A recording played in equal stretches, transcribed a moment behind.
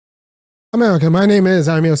America, my name is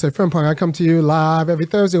Yosef Frimpong. I come to you live every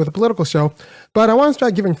Thursday with a political show, but I want to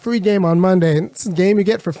start giving free game on Monday, and it's a game you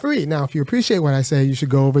get for free. Now, if you appreciate what I say, you should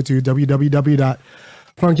go over to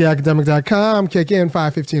www.funkyacademic.com, kick in $5,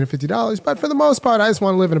 $15, or $50, but for the most part, I just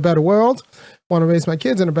want to live in a better world, want to raise my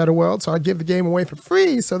kids in a better world, so I give the game away for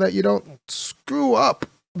free so that you don't screw up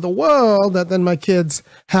the world that then my kids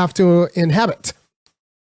have to inhabit.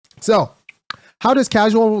 So, how does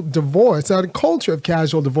casual divorce, the culture of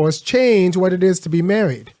casual divorce, change what it is to be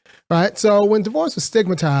married, right? So when divorce was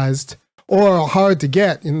stigmatized or hard to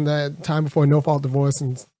get in the time before no-fault divorce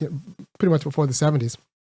and pretty much before the 70s,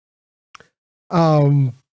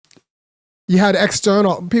 you had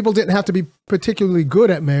external, people didn't have to be particularly good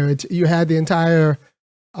at marriage. You had the entire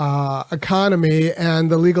economy and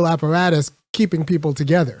the legal apparatus keeping people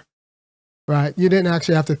together, right? You didn't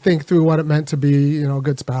actually have to think through what it meant to be, a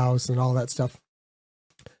good spouse and all that stuff.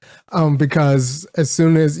 Because as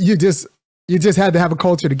soon as you just had to have a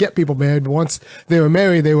culture to get people married, but once they were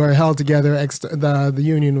married, they were held together. The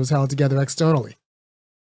union was held together externally,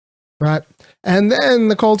 right? And then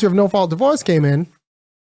the culture of no-fault divorce came in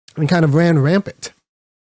and kind of ran rampant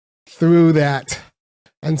through that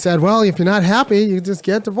and said, well, if you're not happy, you just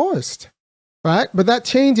get divorced, right? But that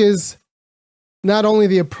changes not only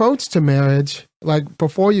the approach to marriage, like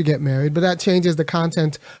before you get married, but that changes the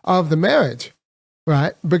content of the marriage.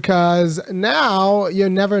 Right? Because now you're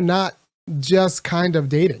never not just kind of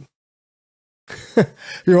dating.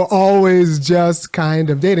 You're always just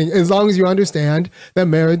kind of dating. As long as you understand that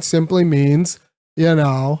marriage simply means,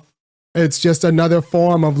 it's just another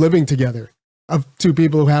form of living together, of two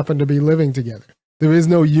people who happen to be living together. There is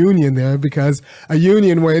no union there, because a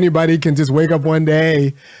union where anybody can just wake up one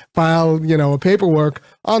day, file, a paperwork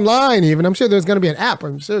online even. I'm sure there's going to be an app.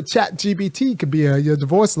 I'm sure ChatGPT could be your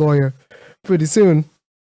divorce lawyer pretty soon,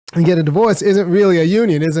 and get a divorce isn't really a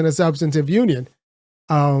union, isn't a substantive union,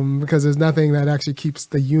 because there's nothing that actually keeps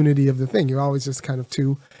the unity of the thing. You're always just kind of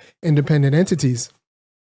two independent entities.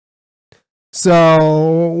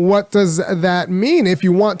 So what does that mean if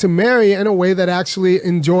you want to marry in a way that actually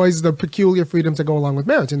enjoys the peculiar freedom to go along with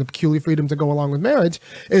marriage? And the peculiar freedom to go along with marriage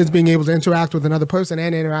is being able to interact with another person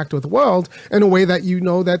and interact with the world in a way that you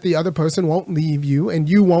know that the other person won't leave you and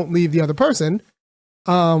you won't leave the other person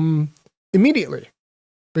immediately,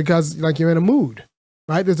 because you're in a mood,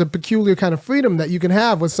 right? There's a peculiar kind of freedom that you can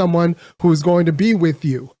have with someone who's going to be with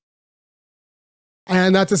you.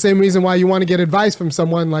 And that's the same reason why you want to get advice from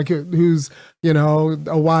someone who's,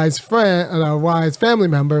 a wise friend, a wise family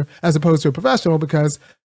member, as opposed to a professional, because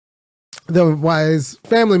the wise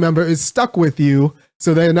family member is stuck with you,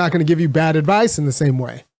 so they're not going to give you bad advice in the same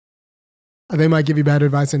way. They might give you bad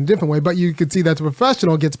advice in a different way, but you could see that the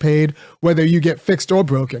professional gets paid whether you get fixed or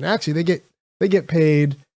broken. Actually, they get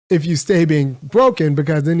paid if you stay being broken,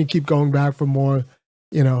 because then you keep going back for more,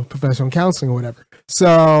 professional counseling or whatever.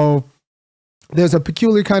 So there's a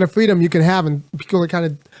peculiar kind of freedom you can have and peculiar kind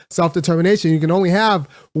of self-determination you can only have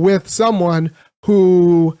with someone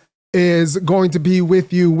who is going to be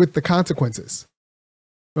with you with the consequences,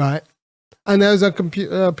 right? And there's a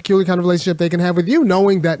peculiar kind of relationship they can have with you,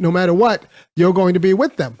 knowing that no matter what, you're going to be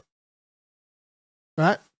with them,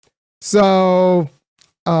 right? So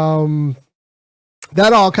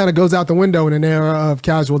that all kind of goes out the window in an era of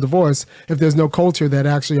casual divorce if there's no culture that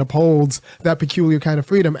actually upholds that peculiar kind of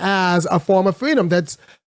freedom as a form of freedom that's,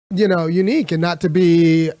 unique and not to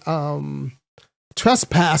be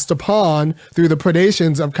trespassed upon through the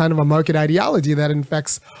predations of kind of a market ideology that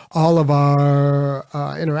infects all of our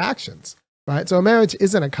interactions, right? So a marriage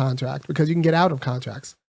isn't a contract because you can get out of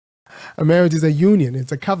contracts. A marriage is a union.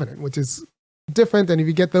 It's a covenant, which is different. And if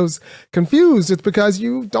you get those confused, it's because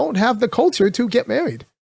you don't have the culture to get married.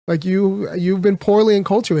 You've been poorly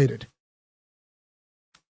enculturated,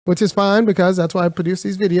 which is fine, because that's why I produce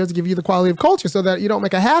these videos, to give you the quality of culture so that you don't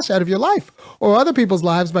make a hash out of your life or other people's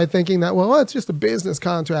lives by thinking that, well, it's just a business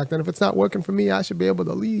contract, and if it's not working for me, I should be able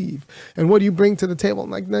to leave. And what do you bring to the table?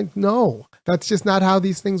 No, that's just not how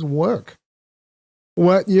these things work.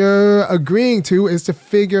 What you're agreeing to is to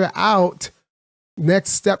figure out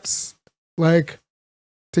next steps,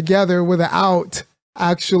 together, without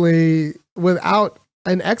an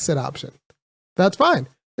exit option. That's fine.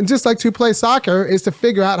 And just like to play soccer is to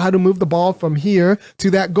figure out how to move the ball from here to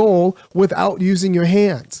that goal without using your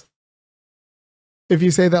hands. If you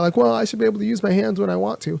say that I should be able to use my hands when I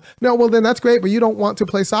want to. No, well then that's great, but you don't want to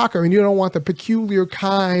play soccer and you don't want the peculiar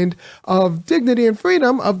kind of dignity and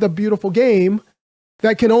freedom of the beautiful game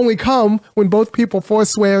that can only come when both people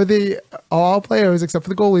forswear all players except for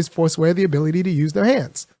the goalies forswear the ability to use their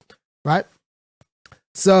hands, right?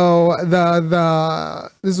 So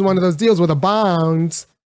this is one of those deals where the bonds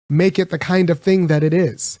make it the kind of thing that it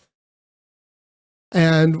is.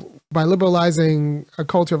 And by liberalizing a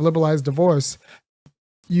culture of liberalized divorce,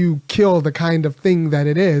 you kill the kind of thing that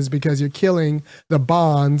it is, because you're killing the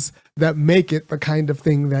bonds that make it the kind of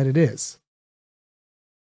thing that it is.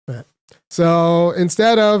 Right. So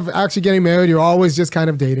instead of actually getting married, you're always just kind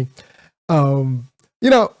of dating.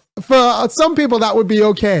 For some people that would be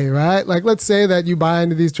okay, right? Like, let's say that you buy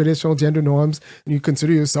into these traditional gender norms and you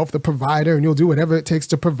consider yourself the provider and you'll do whatever it takes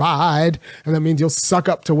to provide. And that means you'll suck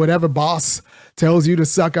up to whatever boss tells you to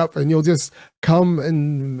suck up, and you'll just come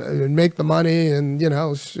and make the money, and,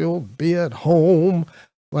 she'll be at home,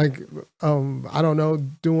 like, I don't know,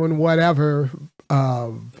 doing whatever.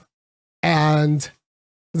 And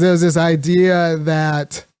there's this idea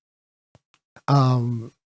that,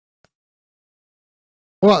 well,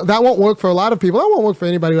 that won't work for a lot of people. That won't work for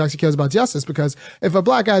anybody who actually cares about justice, because if a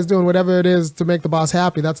black guy is doing whatever it is to make the boss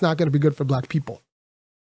happy, that's not going to be good for black people.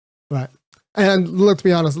 Right. And let's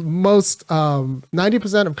be honest, most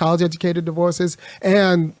 90% of college-educated divorces,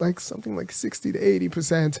 and like something like 60 to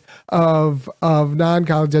 80% of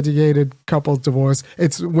non-college-educated couples divorce,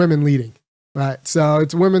 it's women leading, right? So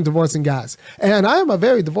it's women divorcing guys. And I am a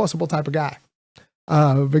very divorceable type of guy,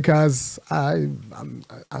 because I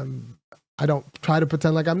don't try to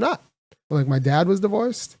pretend like I'm not. Like, my dad was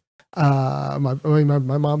divorced. My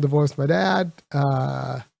mom divorced my dad.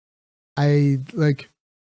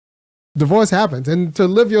 Divorce happens, and to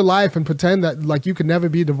live your life and pretend that like you could never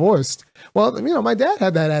be divorced. Well, my dad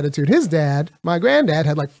had that attitude. His dad, my granddad,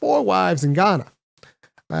 had like 4 wives in Ghana.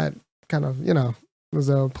 That kind of, was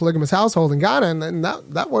a polygamous household in Ghana, and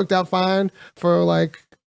that worked out fine for like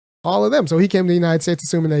all of them. So he came to the United States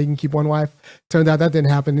assuming that he can keep 1 wife. Turned out that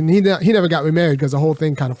didn't happen, and he never got remarried because the whole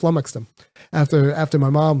thing kind of flummoxed him after my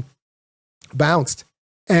mom bounced.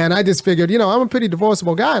 And I just figured, I'm a pretty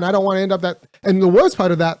divorceable guy, and I don't want to end up that. And the worst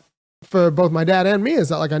part of that, for both my dad and me, is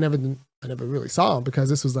that like I never really saw him, because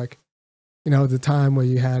this was like, the time where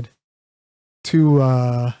you had two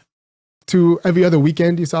every other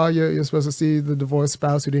weekend you saw you're supposed to see the divorced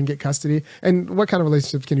spouse who didn't get custody. And what kind of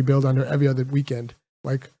relationships can you build under every other weekend,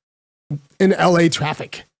 like in LA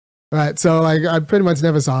traffic, right? So like I pretty much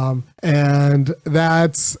never saw him, and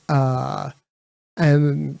that's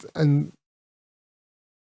and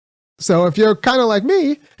so if you're kind of like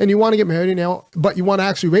me and you want to get married now, but you want to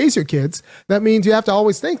actually raise your kids, that means you have to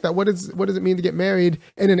always think that what does it mean to get married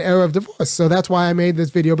in an era of divorce? So that's why I made this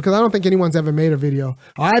video, because I don't think anyone's ever made a video,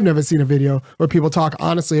 or I've never seen a video where people talk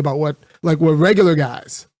honestly about we're regular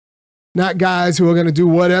guys, not guys who are going to do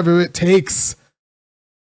whatever it takes,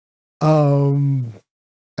 and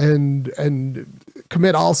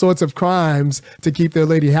commit all sorts of crimes to keep their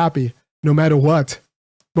lady happy, no matter what.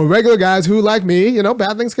 But regular guys who, like me,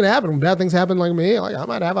 bad things can happen. When bad things happen like me, like I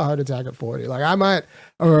might have a heart attack at 40. Like I might,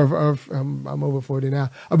 or I'm over 40 now.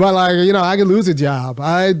 But like, I could lose a job.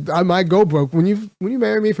 I might go broke. When you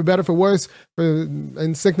marry me, for better, for worse,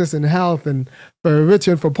 in sickness and health, and for rich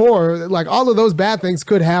and for poor, like all of those bad things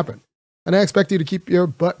could happen. And I expect you to keep your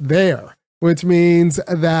butt there, which means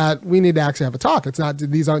that we need to actually have a talk.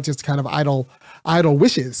 These aren't just kind of idle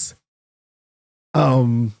wishes.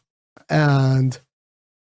 And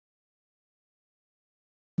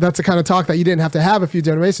that's the kind of talk that you didn't have to have a few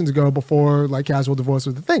generations ago, before like casual divorce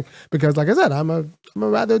was the thing. Because like I said, I'm a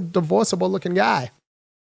rather divorceable looking guy.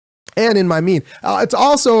 And in my mean, it's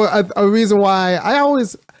also a reason why I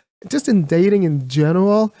always, just in dating in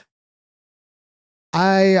general,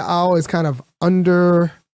 I always kind of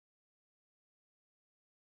under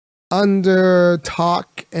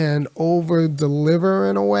talk and over deliver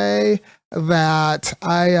in a way that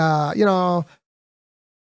I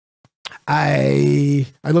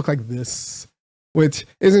look like this, which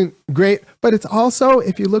isn't great, but it's also,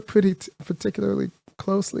 if you look particularly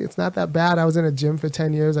closely, it's not that bad. I was in a gym for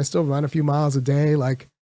 10 years. I still run a few miles a day. Like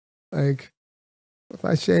if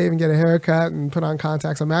I shave and get a haircut and put on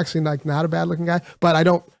contacts, I'm actually like not a bad looking guy, but I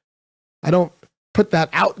don't put that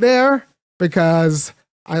out there, because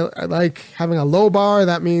I like having a low bar.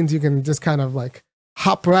 That means you can just kind of like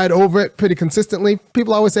hop right over it pretty consistently.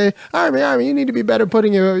 People always say, Army, you need to be better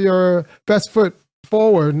putting your best foot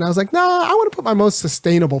forward. And I was like, no, I want to put my most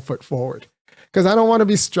sustainable foot forward, because I don't want to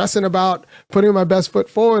be stressing about putting my best foot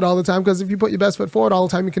forward all the time. Because if you put your best foot forward all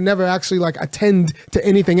the time, you can never actually like attend to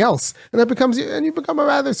anything else. And you become a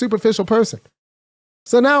rather superficial person.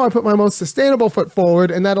 So now I put my most sustainable foot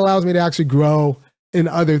forward, and that allows me to actually grow in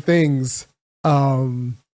other things,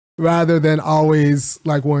 rather than always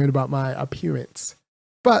like worrying about my appearance.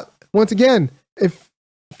 But once again, if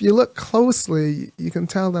you look closely, you can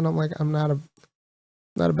tell that I'm not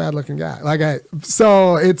Not a bad looking guy.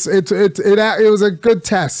 So it was a good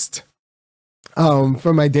test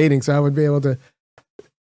for my dating. So I would be able to,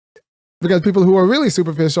 because people who are really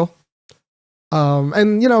superficial,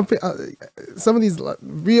 and some of these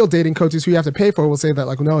real dating coaches who you have to pay for will say that,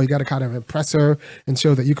 like, no, you got to kind of impress her and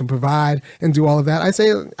show that you can provide and do all of that. I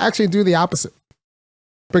say actually do the opposite,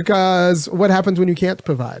 because what happens when you can't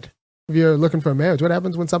provide? If you're looking for a marriage, what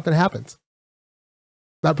happens when something happens?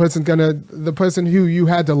 The person who you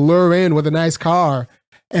had to lure in with a nice car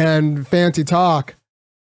and fancy talk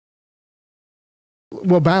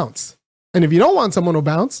will bounce. And if you don't want someone to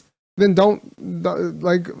bounce, then don't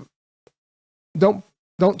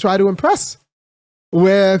try to impress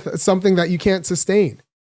with something that you can't sustain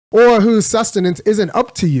or whose sustenance isn't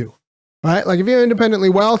up to you, right? Like if you're independently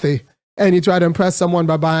wealthy and you try to impress someone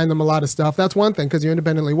by buying them a lot of stuff, that's one thing, because you're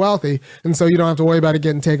independently wealthy, and so you don't have to worry about it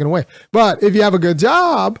getting taken away. But if you have a good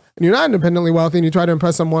job and you're not independently wealthy and you try to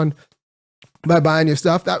impress someone by buying your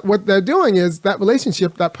stuff, that what they're doing is that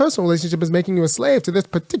relationship, that personal relationship, is making you a slave to this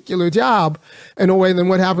particular job in a way. Then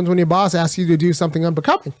what happens when your boss asks you to do something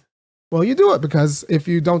unbecoming? Well, you do it, because if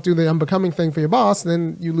you don't do the unbecoming thing for your boss,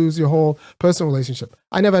 then you lose your whole personal relationship.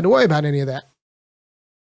 I never had to worry about any of that.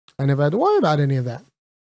 I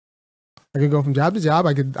could go from job to job.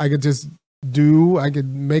 I could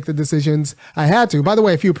make the decisions I had to. By the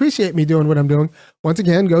way, if you appreciate me doing what I'm doing, once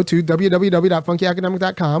again, go to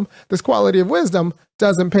www.funkyacademic.com. This quality of wisdom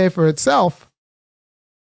doesn't pay for itself.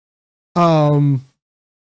 And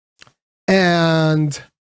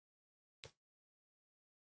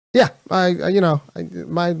yeah,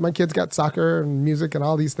 my kids got soccer and music and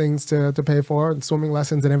all these things to pay for, and swimming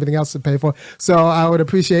lessons and everything else to pay for. So I would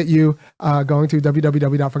appreciate you going to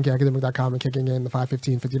www.funkyacademic.com and kicking in the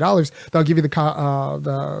 $50. They'll give you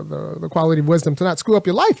the quality of wisdom to not screw up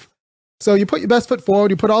your life. So you put your best foot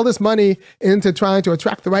forward. You put all this money into trying to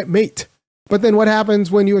attract the right mate. But then what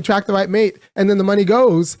happens when you attract the right mate and then the money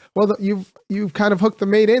goes? Well, you've kind of hooked the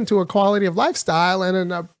mate into a quality of lifestyle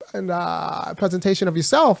and a presentation of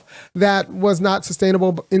yourself that was not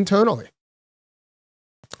sustainable internally.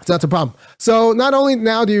 So that's a problem. So not only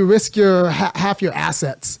now do you risk your half your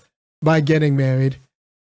assets by getting married,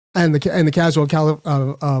 and the casual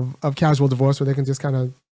of casual divorce, where they can just kind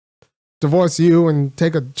of divorce you and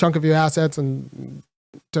take a chunk of your assets in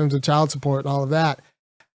terms of child support and all of that.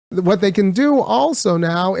 What they can do also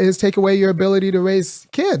now is take away your ability to raise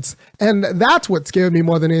kids. And that's what scared me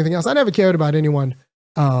more than anything else. I never cared about anyone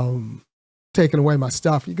taking away my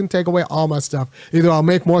stuff. You can take away all my stuff. Either I'll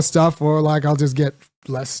make more stuff or I'll just get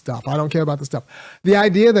less stuff. I don't care about the stuff. The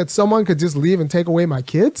idea that someone could just leave and take away my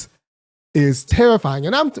kids is terrifying.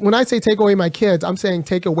 And when I say take away my kids, I'm saying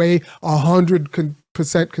take away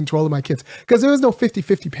 100% control of my kids. Because there is no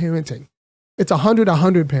 50-50 parenting. It's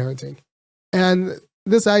 100-100 parenting. And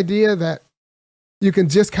this idea that you can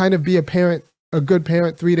just kind of be a good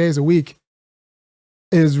parent 3 days a week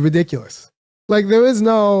is ridiculous. There is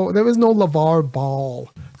no LeVar Ball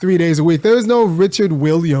 3 days a week. There is no Richard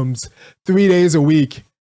Williams 3 days a week.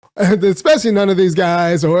 Especially none of these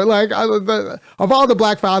guys, or of all the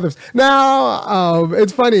black fathers. Now,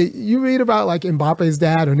 it's funny, you read about Mbappe's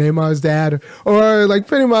dad or Neymar's dad, or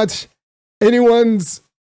pretty much anyone's,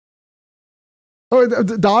 or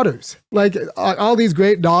the daughters, all these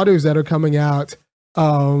great daughters that are coming out,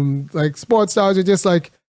 sports stars are just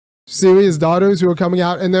serious daughters who are coming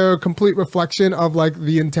out, and they're a complete reflection of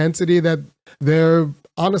the intensity that their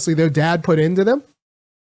dad put into them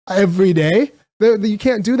every day. You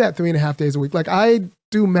can't do that 3.5 days a week. I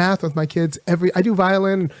do math with my kids I do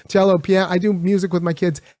violin, cello, piano. I do music with my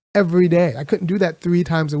kids every day. I couldn't do that 3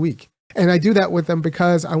 times a week. And I do that with them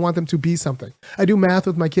because I want them to be something. I do math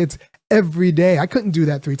with my kids every day. I couldn't do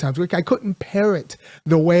that 3 times a week. I couldn't parent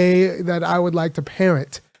the way that I would like to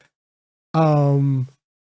parent 3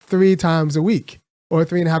 times a week or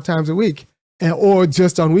 3.5 times a week, or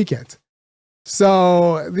just on weekends.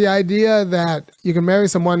 So the idea that you can marry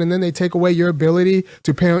someone and then they take away your ability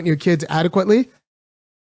to parent your kids adequately,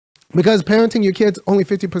 because parenting your kids only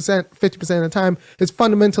 50% of the time is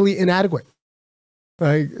fundamentally inadequate.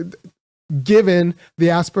 Given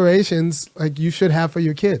the aspirations you should have for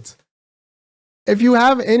your kids. If you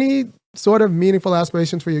have any sort of meaningful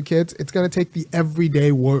aspirations for your kids, it's going to take the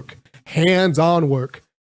everyday work, hands-on work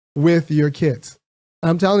with your kids.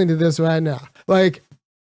 I'm telling you this right now.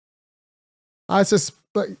 I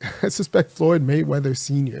suspect Floyd Mayweather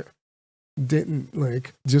Sr. didn't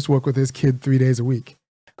just work with his kid 3 days a week.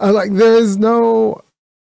 This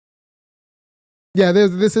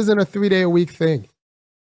isn't a 3 day a week thing.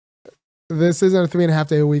 This isn't a 3.5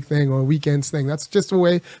 day a week thing or a weekends thing. That's just a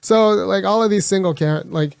way. So all of these single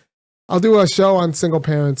I'll do a show on single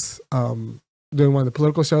parents, doing one of the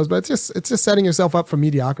political shows, but it's just setting yourself up for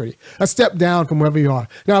mediocrity, a step down from wherever you are.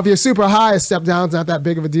 Now, if you're super high, a step down is not that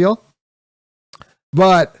big of a deal.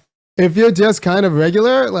 But if you're just kind of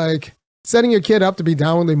regular, like setting your kid up to be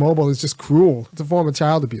downwardly mobile is just cruel. It's a form of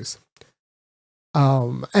child abuse.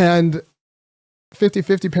 And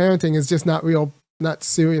 50-50 parenting is just not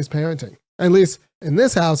serious parenting. At least in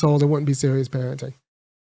this household, it wouldn't be serious parenting.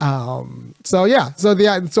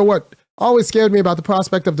 So what always scared me about the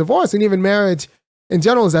prospect of divorce and even marriage in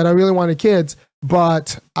general is that I really wanted kids,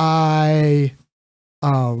 but I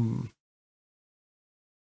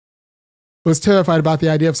was terrified about the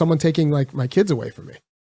idea of someone taking like my kids away from me.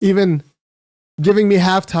 Even giving me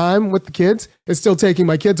half time with the kids is still taking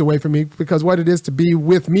my kids away from me, because what it is to be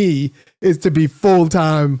with me is to be full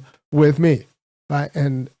time with me. Right.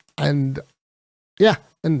 And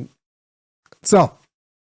so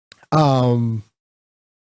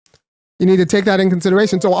you need to take that in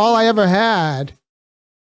consideration. So all I ever had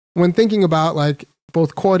when thinking about like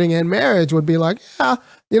both courting and marriage would be like, yeah,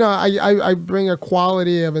 I bring a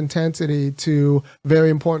quality of intensity to very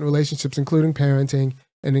important relationships, including parenting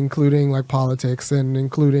and including like politics and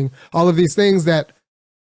including all of these things that,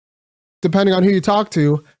 depending on who you talk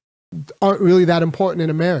to, aren't really that important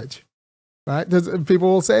in a marriage, right? People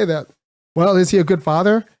will say that, well, is he a good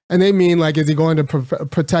father? And they mean like, is he going to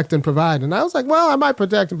protect and provide? And I was like, well, I might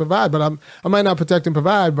protect and provide, but I might not protect and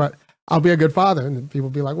provide, but I'll be a good father. And people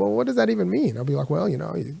be like, well, what does that even mean? I'll be like, well,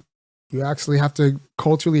 you actually have to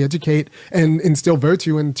culturally educate and instill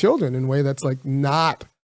virtue in children in a way that's like not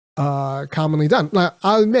commonly done. Now,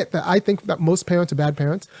 I'll admit that I think that most parents are bad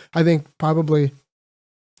parents. I think probably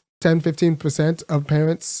 10-15% of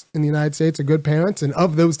parents in the United States are good parents. And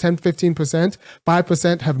of those 10-15%,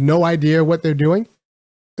 5% have no idea what they're doing.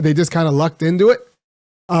 They just kind of lucked into it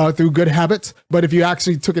through good habits. But if you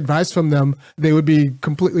actually took advice from them, they would be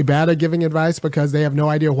completely bad at giving advice because they have no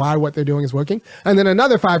idea why what they're doing is working. And then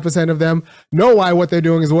another 5% of them know why what they're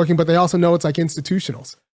doing is working, but they also know it's like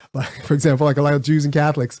institutionals. Like, for example, like a lot of Jews and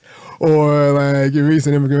Catholics or like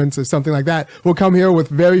recent immigrants or something like that will come here with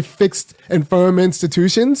very fixed and firm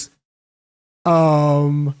institutions.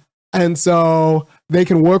 And so they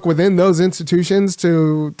can work within those institutions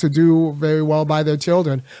to do very well by their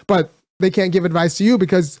children, but they can't give advice to you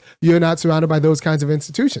because you're not surrounded by those kinds of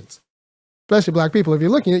institutions. Especially Black people, if you're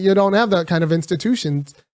looking at, you don't have that kind of institutional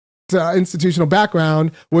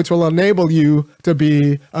background, which will enable you to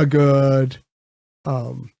be a good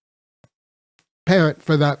parent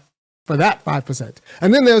for that 5%.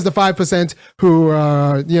 And then there's the 5% who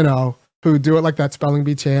who do it like that spelling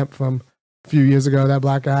bee champ from a few years ago, that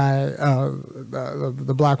Black guy,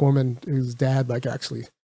 the Black woman whose dad like actually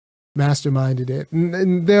masterminded it.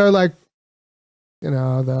 And they're like,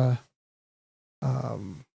 the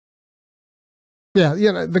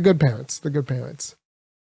good parents.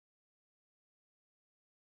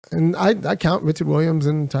 And I count Richard Williams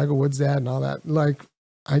and Tiger Woods' dad and all that. Like,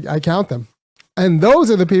 I count them. And those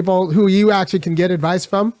are the people who you actually can get advice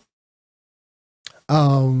from.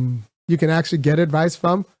 You can actually get advice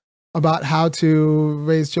from about how to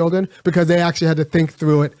raise children because they actually had to think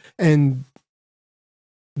through it and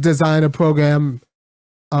design a program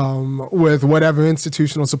with whatever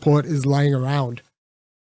institutional support is lying around.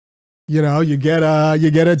 You get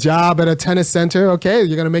a job at a tennis center. Okay,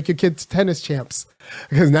 you're gonna make your kids tennis champs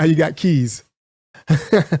because now you got keys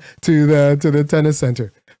to the tennis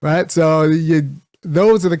center, right? So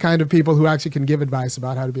those are the kind of people who actually can give advice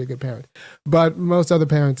about how to be a good parent, but most other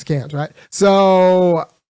parents can't, right? So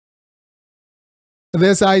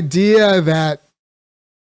this idea that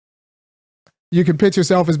you can pitch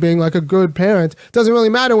yourself as being like a good parent doesn't really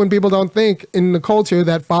matter when people don't think in the culture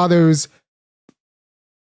that fathers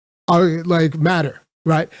are like matter,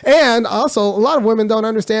 right? And also a lot of women don't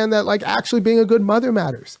understand that like actually being a good mother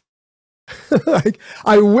matters. Like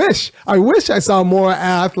I wish I saw more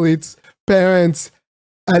athletes, parents,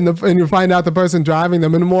 and you find out the person driving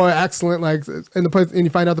them, and more excellent and you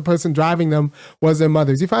find out the person driving them was their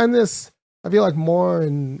mothers. You find this, I feel like, more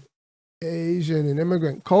in Asian and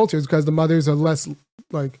immigrant cultures because the mothers are less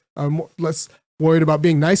worried about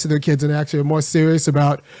being nice to their kids and actually are more serious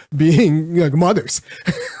about being like mothers,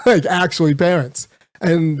 like actually parents.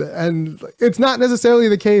 And it's not necessarily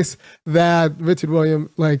the case that Richard Williams,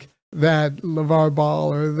 like that LeVar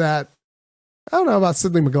Ball, or that, I don't know about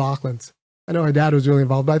Sidney McLaughlin's. I know her dad was really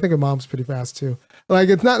involved, but I think her mom's pretty fast too. Like,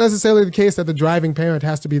 it's not necessarily the case that the driving parent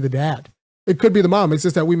has to be the dad. It could be the mom. It's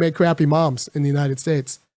just that we make crappy moms in the United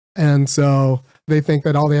States. And so they think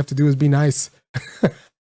that all they have to do is be nice.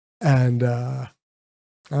 And I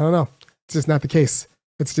don't know. It's just not the case.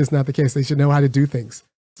 It's just not the case. They should know how to do things.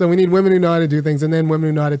 So we need women who know how to do things and then women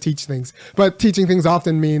who know how to teach things. But teaching things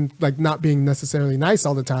often mean like not being necessarily nice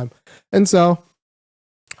all the time. And so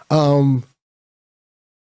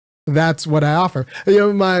that's what I offer.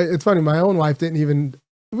 You know, it's funny, my own wife didn't even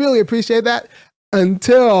really appreciate that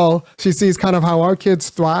until she sees kind of how our kids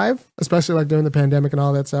thrive, especially like during the pandemic and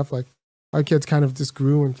all that stuff. Like our kids kind of just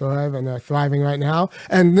grew and thrive and they're thriving right now.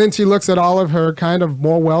 And then she looks at all of her kind of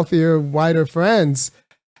more wealthier, whiter friends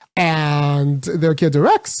and their kids are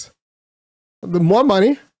wrecks. The more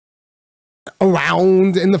money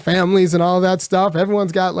around in the families and all that stuff.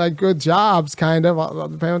 Everyone's got like good jobs, kind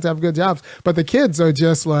of. The parents have good jobs, but the kids are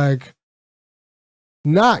just like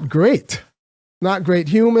not great. Not great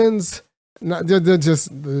humans. They're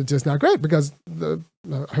just not great because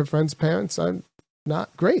her friends' parents are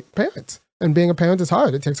not great parents. And being a parent is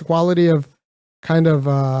hard. It takes a quality of kind of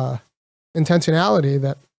intentionality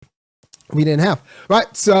that we didn't have, right?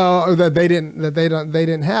 So that they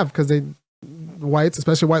didn't have because whites,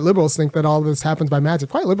 especially white liberals, think that all of this happens by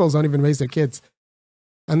magic. White liberals don't even raise their kids,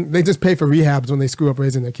 and they just pay for rehabs when they screw up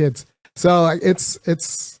raising their kids. So like, it's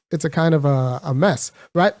a kind of a mess,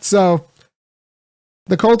 right? So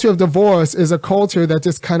the culture of divorce is a culture that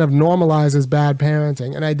just kind of normalizes bad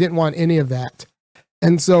parenting, and I didn't want any of that.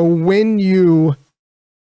 And so when you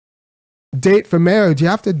date for marriage, you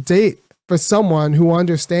have to date for someone who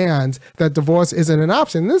understands that divorce isn't an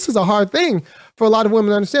option. And this is a hard thing for a lot of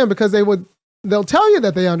women to understand because they'll tell you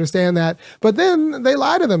that they understand that, but then they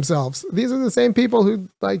lie to themselves. These are the same people who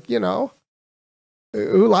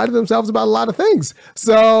who lie to themselves about a lot of things.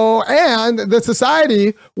 So, and the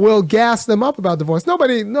society will gas them up about divorce.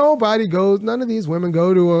 Nobody goes, none of these women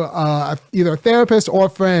go to either a therapist or a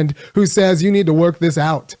friend who says you need to work this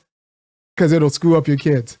out because it'll screw up your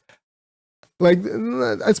kids. Like,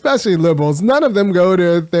 especially liberals, none of them go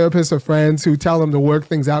to therapists or friends who tell them to work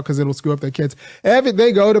things out because it'll screw up their kids.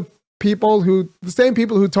 They go to the same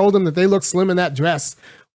people who told them that they look slim in that dress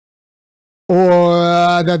or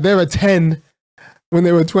that they're a 10 when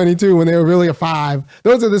they were 22, when they were really a 5.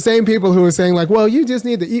 Those are the same people who are saying like, well, you just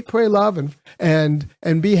need to eat, pray, love,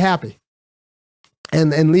 and be happy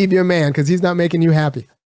and leave your man because he's not making you happy.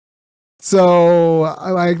 So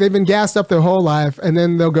like they've been gassed up their whole life and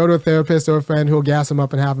then they'll go to a therapist or a friend who will gas them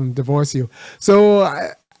up and have them divorce you. So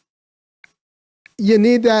you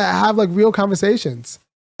need to have like real conversations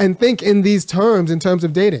and think in these terms, in terms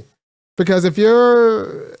of dating. Because if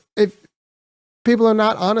people are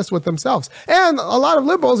not honest with themselves. And a lot of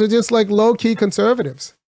liberals are just like low-key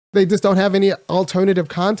conservatives. They just don't have any alternative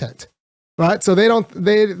content, right? So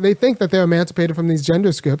they think that they're emancipated from these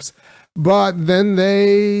gender scripts, but then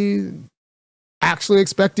they actually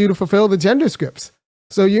expect you to fulfill the gender scripts.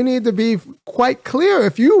 So you need to be quite clear.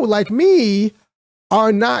 If you, like me,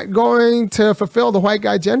 are not going to fulfill the white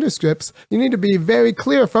guy gender scripts, you need to be very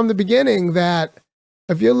clear from the beginning that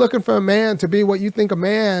if you're looking for a man to be what you think a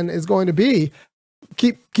man is going to be,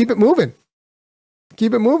 keep it moving.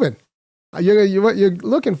 Keep it moving. What you're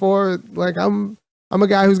looking for, like I'm a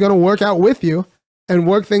guy who's going to work out with you and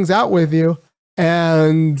work things out with you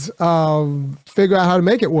and figure out how to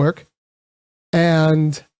make it work.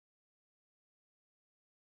 And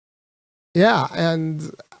yeah,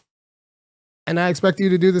 and I expect you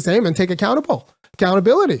to do the same and take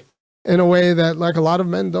accountability in a way that like a lot of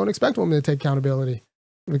men don't expect women to take accountability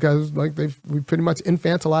because like we pretty much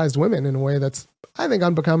infantilized women in a way that's, I think,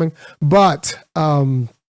 unbecoming, but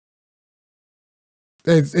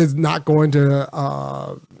it's not going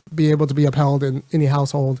to be able to be upheld in any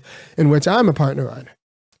household in which I'm a partner on,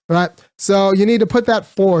 right? So you need to put that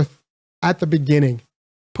forth at the beginning.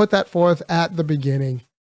 Put that forth at the beginning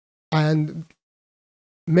and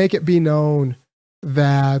make it be known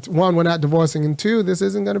that, one, we're not divorcing, and two, this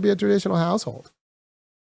isn't going to be a traditional household.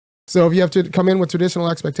 So if you have to come in with traditional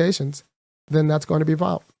expectations, then that's going to be a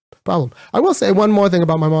problem. I will say one more thing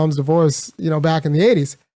about my mom's divorce, back in the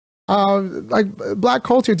 80s. Like Black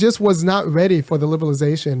culture just was not ready for the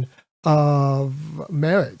liberalization of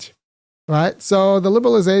marriage, right? So the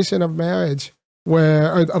liberalization of marriage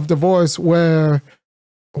of divorce, where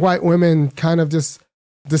white women kind of just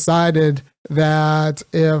decided that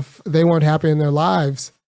if they weren't happy in their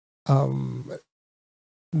lives,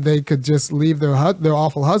 they could just leave their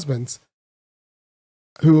awful husbands,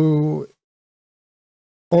 or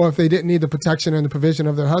if they didn't need the protection and the provision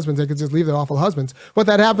of their husbands, they could just leave their awful husbands. What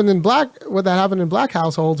that happened in black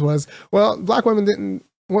households was, well, black women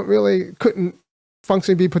couldn't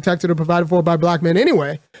functionally be protected or provided for by black men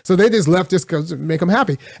anyway. So they just left just because to make them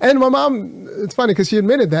happy. And my mom, it's funny because she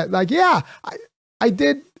admitted that, like, yeah, it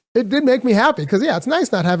did make me happy. Because, yeah, it's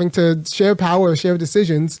nice not having to share power or share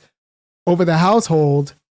decisions over the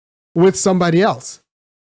household with somebody else.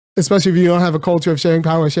 especially if you don't have a culture of sharing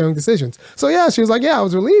power, sharing decisions. So yeah, she was like, yeah, I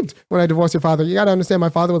was relieved when I divorced your father. You got to understand, my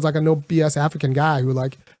father was like a no BS African guy who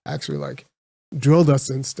like actually like drilled us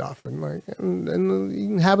and stuff, and like and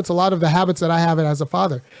inhabits a lot of the habits that I have as a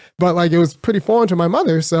father. But like it was pretty foreign to my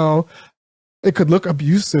mother, so it could look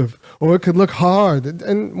abusive or it could look hard.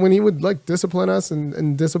 And when he would like discipline us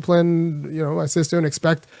and discipline, you know, my sister and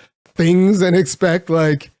expect things and expect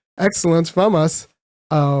like excellence from us,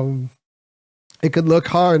 it could look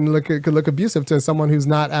hard and it could look abusive to someone who's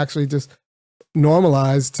not actually just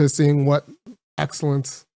normalized to seeing what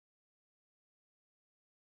excellence,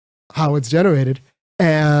 how it's generated.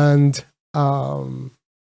 And,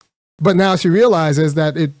 but now she realizes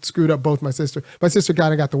that it screwed up both my sister. My sister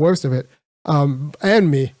kind of got the worst of it, and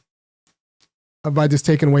me, by just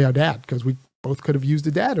taking away our dad, because we both could have used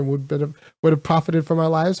a dad and would have profited from our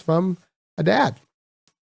lives from a dad.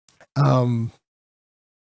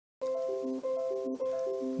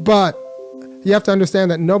 But you have to understand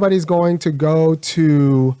that nobody's going to go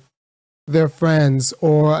to their friends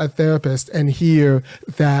or a therapist and hear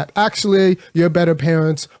that actually you're better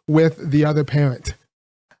parents with the other parent.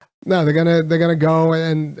 No, they're gonna go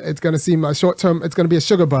and it's gonna seem a short term. It's gonna be a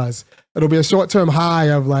sugar buzz. It'll be a short term high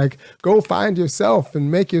of like, go find yourself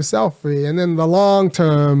and make yourself free. And then the long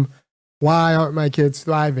term, why aren't my kids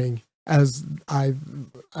thriving as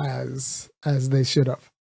they should have?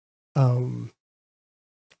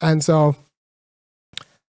 And so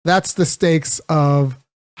that's the stakes of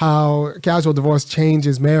how casual divorce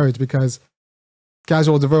changes marriage, because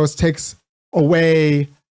casual divorce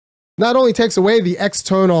not only takes away the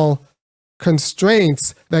external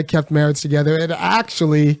constraints that kept marriage together, it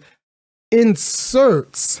actually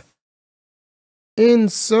inserts a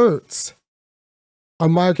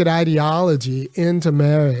market ideology into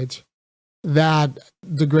marriage that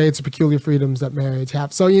degrades the peculiar freedoms that marriage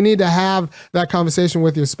have. So you need to have that conversation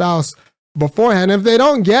with your spouse beforehand. If they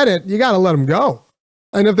don't get it, you got to let them go.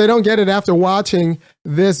 And if they don't get it after watching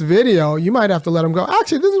this video, you might have to let them go.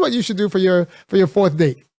 Actually, this is what you should do for your fourth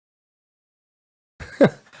date.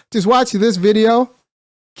 Just watch this video,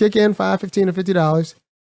 kick in $5, $15, or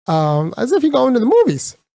 $50, as if you're going to the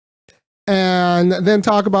movies. And then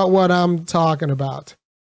talk about what I'm talking about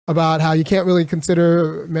how you can't really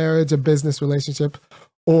consider marriage a business relationship,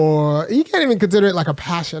 or you can't even consider it like a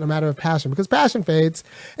matter of passion, because passion fades,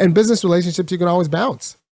 and business relationships, you can always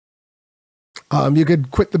bounce. You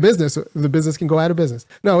could quit the business can go out of business.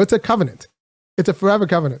 No, it's a covenant. It's a forever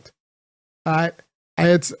covenant. All right.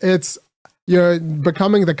 It's you're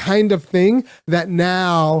becoming the kind of thing that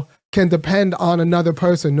now can depend on another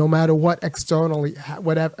person, no matter what externally,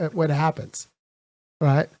 what happens.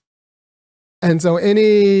 Right. And so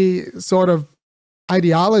any sort of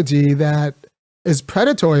ideology that is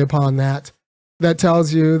predatory upon that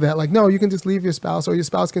tells you that like, no, you can just leave your spouse, or your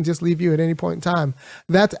spouse can just leave you at any point in time,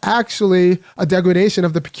 that's actually a degradation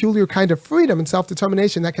of the peculiar kind of freedom and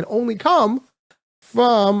self-determination that can only come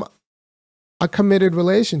from a committed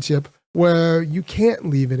relationship where you can't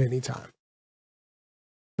leave at any time.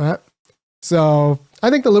 Right? So I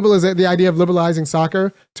think the idea of liberalizing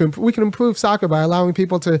soccer, we can improve soccer by allowing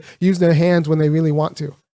people to use their hands when they really want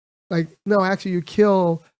to. Like, no, actually you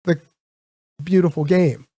kill the beautiful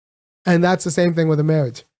game. And that's the same thing with a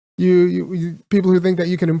marriage. You people who think that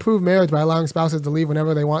you can improve marriage by allowing spouses to leave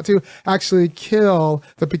whenever they want to actually kill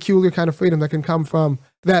the peculiar kind of freedom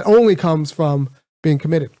that only comes from being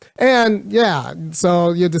committed. And yeah,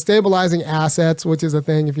 so you're destabilizing assets, which is a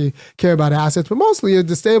thing if you care about assets, but mostly you're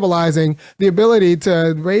destabilizing the ability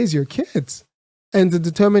to raise your kids and to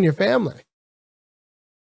determine your family.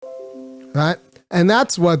 Right? And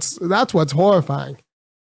that's what's horrifying.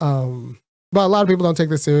 But a lot of people don't take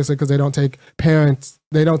this seriously because they don't take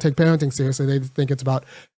parenting seriously. They think it's about,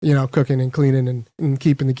 cooking and cleaning and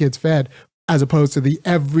keeping the kids fed, as opposed to the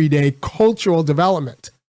everyday cultural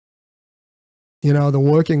development. The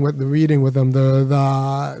working with the reading with them,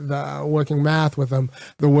 the working math with them,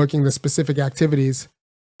 the specific activities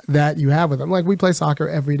that you have with them. Like we play soccer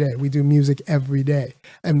every day. We do music every day.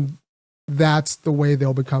 And that's the way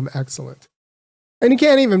they'll become excellent. And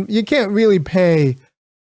you can't really pay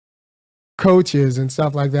coaches and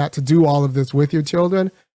stuff like that to do all of this with your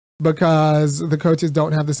children, because the coaches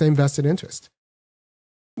don't have the same vested interest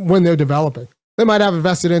when they're developing. They might have a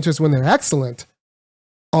vested interest when they're excellent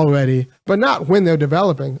already, but not when they're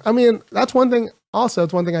developing. I mean, that's one thing. Also,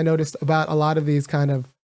 it's one thing I noticed about a lot of these kind of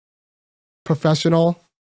professional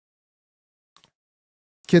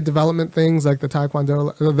kid development things, like the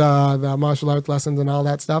Taekwondo, the martial arts lessons and all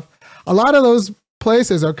that stuff. A lot of those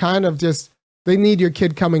places are kind of just, they need your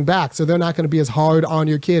kid coming back, so they're not going to be as hard on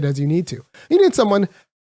your kid as you need to. You need someone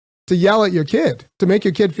to yell at your kid, to make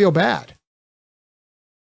your kid feel bad.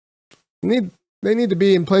 They need to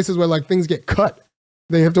be in places where like things get cut.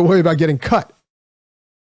 They have to worry about getting cut.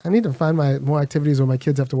 I need to find more activities where my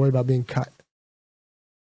kids have to worry about being cut,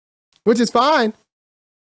 which is fine.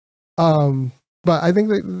 But I think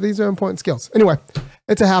that these are important skills. Anyway,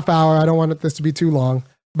 it's a half hour. I don't want this to be too long,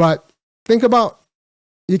 but you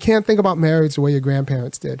can't think about marriage the way your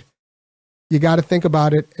grandparents did. You got to think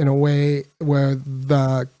about it in a way where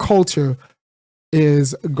the culture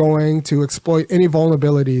is going to exploit any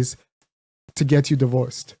vulnerabilities to get you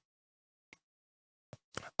divorced.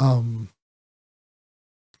 And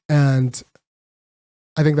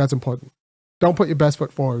I think that's important. Don't put your best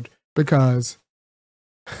foot forward because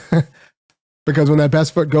when that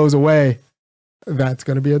best foot goes away, that's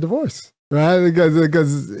going to be a divorce, right?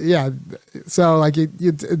 Because yeah, so like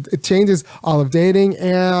it changes all of dating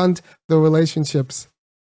and the relationships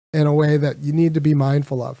in a way that you need to be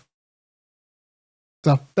mindful of.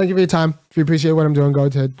 So thank you for your time. If you appreciate what I'm doing, go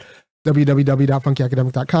to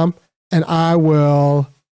www.funkyacademic.com and I will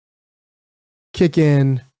kick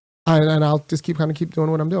in and I'll just keep doing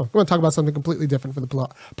what I'm doing. I'm going to talk about something completely different for the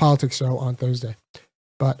politics show on Thursday,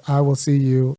 but I will see you